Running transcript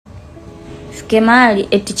Fike mahali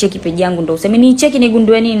eti cheki page yangu ndo useme ni cheki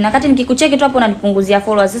nigundue nini? Na kati nikikucheki tu hapo unanipunguzia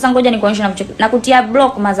followers. Sasa ngoja nikuonyeshe na kutia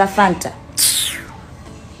block mazafanta.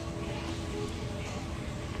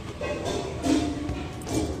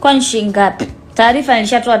 Kwa nchi ngapi? Taarifa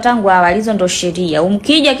nilishatoa tangu awali, hizo ndo sheria.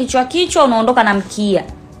 Umkija kichwa unaondoka na mkia.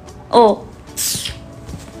 Oh.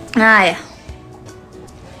 Haya.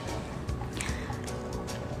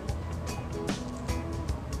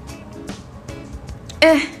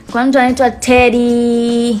 Kwa mtu anaitwa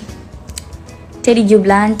Teddy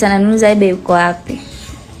Jublant ananuza ebe yuko wapi?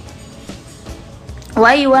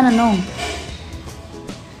 Why you wanna know?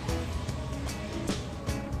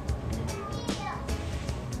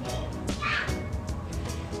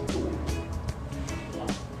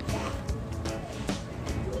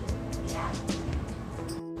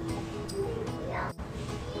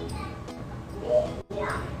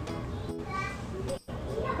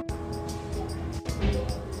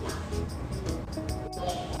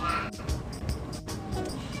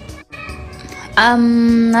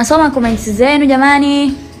 Nasoma comments zenu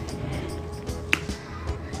jamani.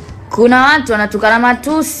 Kuna watu wanatukana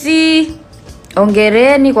matusi.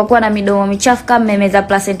 Ongereni kwa kuwa na midomo michafu kama memeza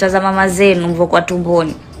placenta za mama zenu mvokuwa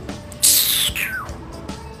tumboni.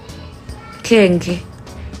 Kenge.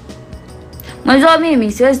 Mwanzo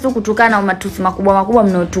mimi siwezi tu kutukana matusi makubwa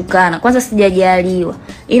mnaotukana. Kwanza sijajaliwa.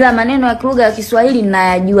 Ila maneno ya lugha ya Kiswahili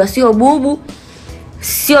ninayajua, sio bubu.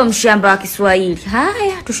 Sio mshamba wa Kiswahili.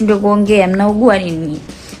 Haya, tushinde kuongea. Mnaugua nini?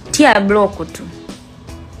 Tia block tu.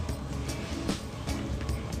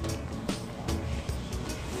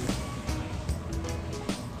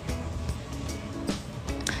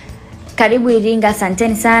 Karibu Iringa,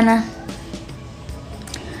 asanteni sana.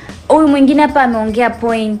 Huyu mwingine hapa ameongea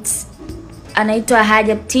point. Anaitwa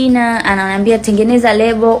Hajab Tina, ananiambia tengeneza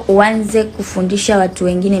lebo uanze kufundisha watu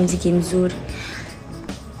wengine muziki mzuri.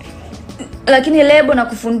 Lakini lebo na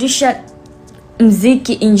kufundisha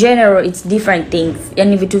muziki in general it's different things.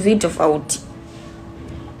 Yani vitu tofauti.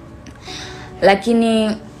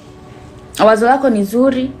 Lakini wazo lako ni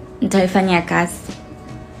zuri, nitalifanyia kazi.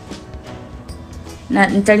 Na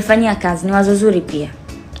nitalifanyia kazi, ni wazo zuri pia.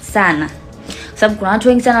 Sana. Sababu kuna watu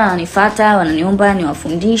wengi sana wananifuata, wananiomba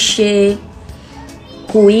niwafundishe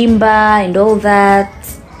kuimba and all that.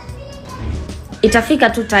 Itafika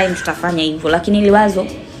tu time tutafanya hivyo, lakini ile wazo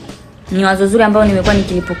ni wazo zuri ambao nimekuwa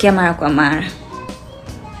nikilipokea mara kwa mara.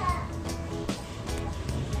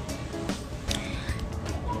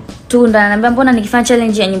 Tunda ananiambia mbona nikifanya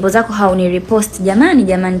challenge ya nyimbo zako hauni repost? Jamani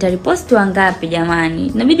nitarepost wangapi jamani?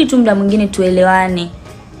 Inabidi tu muda mwingine tuelewane.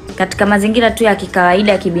 Katika mazingira tu ya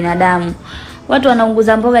kikawaida ya kibinadamu. Watu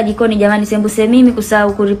wanaunguza mboga jikoni jamani, sembuse mimi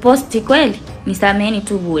kusahau kurepost kweli? Nisameheni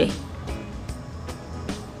tu bure.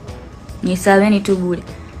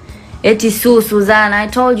 Eti Suzana, I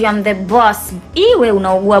told you I'm the boss. Iwe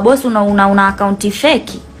unaugua boss, una account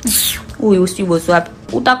fake. Huyu si boss wapi?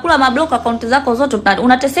 Utakula mablock account zako zote,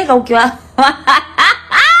 unateseka ukiwa.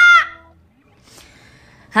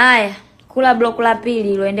 Haya, kula block la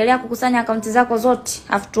pili, uendelea kukusanya account zako zote.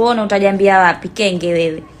 Afu tuone utajambia wapi kenge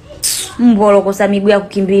wewe. Mbolo kosa miguu ya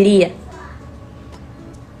kukimbilia.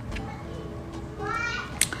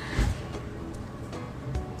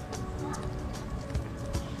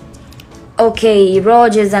 Okay,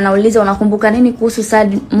 Rogers anauliza unakumbuka nini kuhusu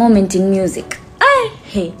sad moment in music?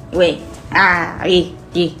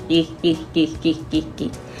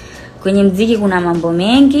 Kwenye muziki kuna mambo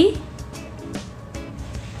mengi.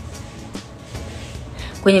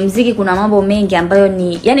 Kwenye muziki kuna mambo mengi ambayo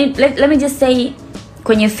ni yani let me just say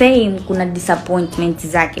kwenye fame kuna disappointment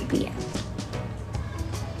zake pia.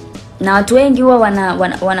 Na watu wengi huwa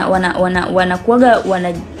wanakuaga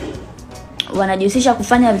wanajihusisha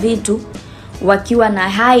kufanya vitu wakiwa na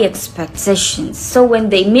high expectations. So when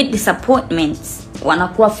they meet disappointments,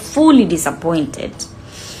 wanakuwa fully disappointed.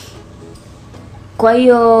 Kwa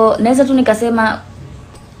hiyo naweza tu nikasema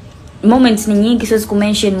moments ni nyingi, siwezi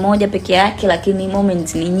kumention moja peke yake, lakini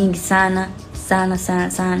moments ni nyingi sana.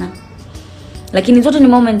 Lakini zote ni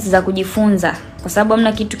moments za kujifunza, kwa sababu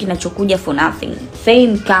hamna kitu kinachokuja for nothing.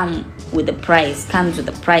 Fame comes with a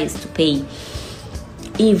price to pay.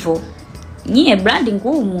 Hivyo nyie branding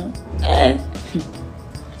ngumu.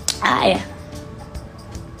 Haya.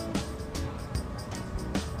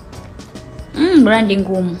 Branding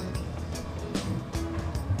ngumu.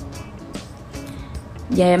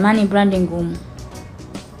 Jamani, branding ngumu.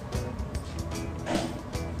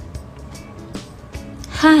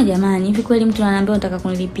 Jamani, hivi kweli mtu ananiambia unataka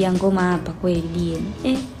kunilipia ngoma hapa kweli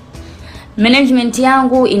DM? Management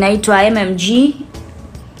yangu inaitwa MMG.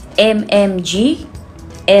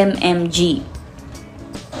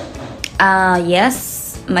 Yes.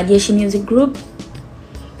 Majeshi Music Group.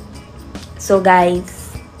 So guys,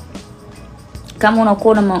 kama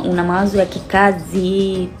unakuwa una mawazo ya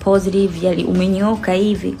kikazi positive, yali umenyoka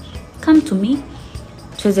hivi, come to me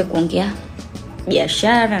tuweze kuongea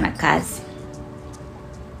biashara na kazi.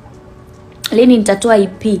 Lini nitatoa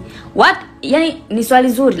EP? What? Yani ni swali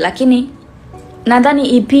zuri, lakini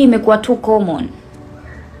nadhani EP imekuwa too common.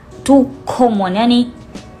 Yani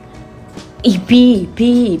EP.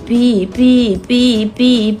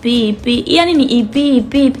 Yani ni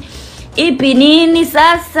EP nini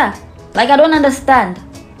sasa? Like I don't understand.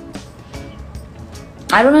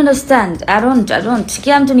 I don't.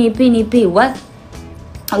 Kila mtu ni EP.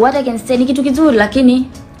 What I can say ni kitu kizuri, lakini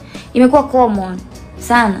imekuwa common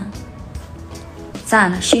sana.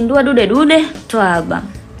 Shindua dude toa album.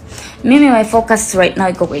 Mimi my focus right now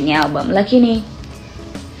iko kwenye album, lakini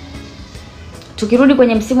tukirudi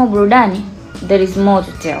kwenye msimu wa burudani, there is more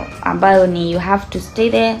to tell, ambayo ni you have to stay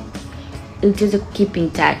there ili tuweze keep in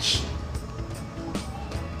touch.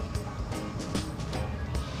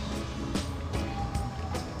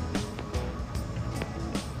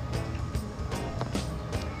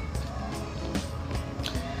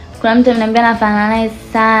 Kuna mtu ananiambia nafanana naye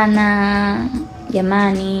sana.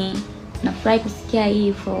 Jamani, nafurahi kusikia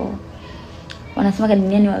hivyo. Wanasema kwa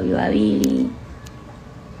duniani wawili.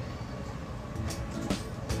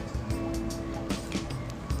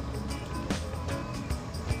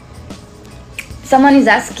 Someone is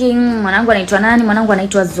asking, mwanangu anaitwa nani? Mwanangu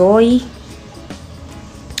anaitwa Zoe.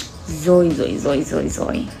 Zoe.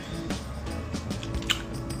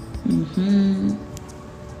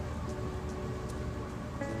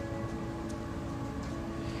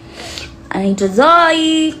 Anaitwa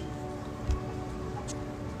Zoe.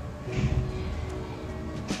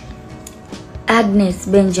 Agnes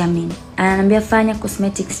Benjamin ananiambia fanya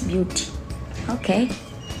cosmetics beauty. Okay.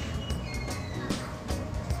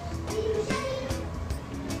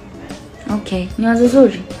 Ni wazo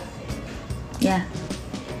zuri. Yeah.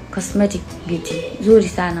 Cosmetic beauty. Zuri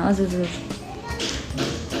sana, wazo zuri.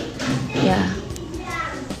 Yeah.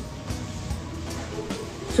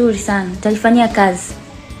 Zuri sana. Talifanyia kazi.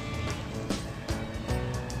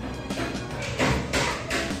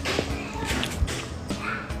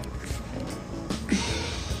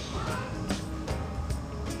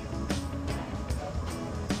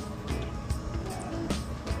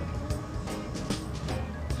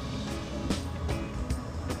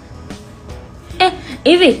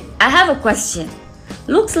 Hivi, I have a question.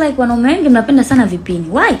 Looks like wanaume wengi mnapenda sana vipini.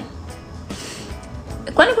 Why?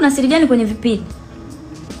 Kwani kuna siri gani kwenye vipini?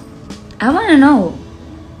 I wanna know.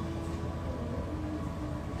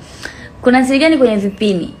 Kuna siri gani kwenye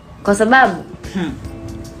vipini? Kwa sababu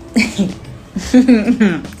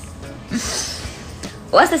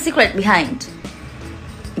what's the secret behind?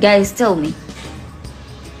 Guys, tell me.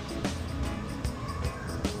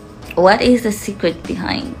 What is the secret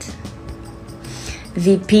behind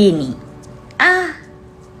vipini?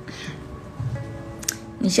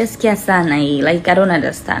 Nishasikia sana hii, like I don't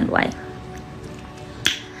understand why.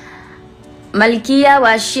 Malikia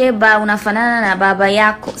wa Sheba, unafanana na baba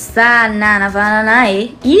yako sana. Nafanana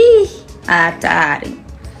naye? Hatari.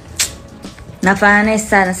 Nafanana naye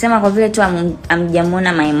sana. Sema kwa vile tu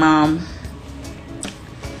amjamuona my mom.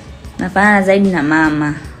 Nafanana zaidi na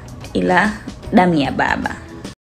mama, ila damu ya baba.